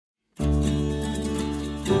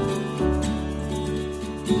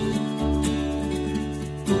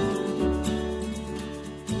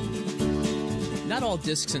all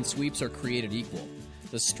discs and sweeps are created equal.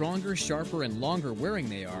 The stronger, sharper, and longer wearing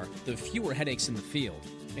they are, the fewer headaches in the field,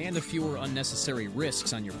 and the fewer unnecessary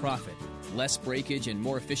risks on your profit. Less breakage and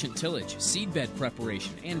more efficient tillage, seedbed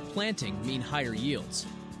preparation, and planting mean higher yields.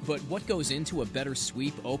 But what goes into a better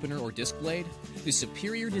sweep, opener, or disc blade? The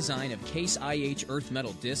superior design of Case IH earth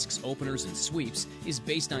metal discs, openers, and sweeps is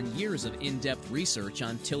based on years of in-depth research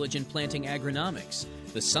on tillage and planting agronomics,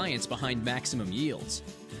 the science behind maximum yields.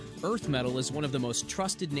 Earth Metal is one of the most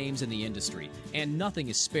trusted names in the industry, and nothing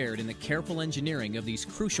is spared in the careful engineering of these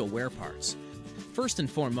crucial wear parts. First and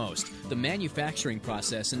foremost, the manufacturing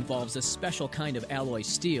process involves a special kind of alloy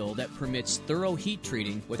steel that permits thorough heat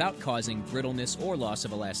treating without causing brittleness or loss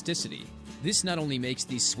of elasticity. This not only makes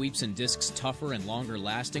these sweeps and discs tougher and longer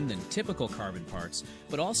lasting than typical carbon parts,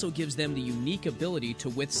 but also gives them the unique ability to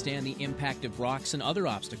withstand the impact of rocks and other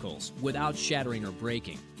obstacles without shattering or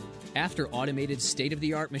breaking. After automated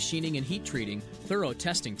state-of-the-art machining and heat treating, thorough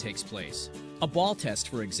testing takes place. A ball test,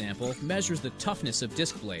 for example, measures the toughness of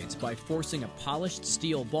disc blades by forcing a polished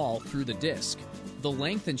steel ball through the disc. The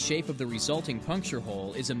length and shape of the resulting puncture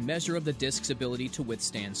hole is a measure of the disc's ability to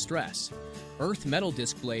withstand stress. Earth metal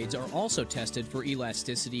disc blades are also tested for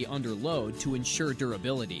elasticity under load to ensure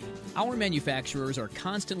durability. Our manufacturers are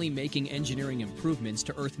constantly making engineering improvements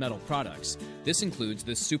to earth metal products. This includes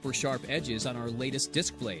the super sharp edges on our latest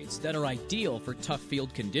disc blades that are ideal for tough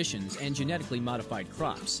field conditions and genetically modified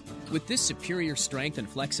crops. With this superior strength and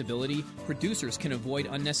flexibility, producers can avoid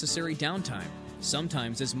unnecessary downtime,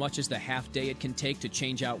 sometimes as much as the half day it can take to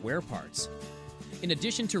change out wear parts. In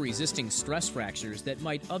addition to resisting stress fractures that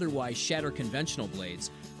might otherwise shatter conventional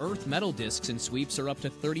blades, earth metal discs and sweeps are up to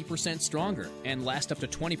 30% stronger and last up to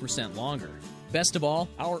 20% longer. Best of all,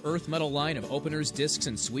 our earth metal line of openers, discs,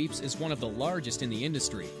 and sweeps is one of the largest in the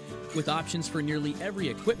industry, with options for nearly every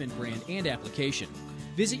equipment brand and application.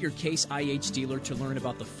 Visit your Case IH dealer to learn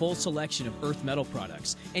about the full selection of earth metal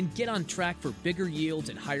products and get on track for bigger yields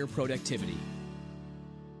and higher productivity.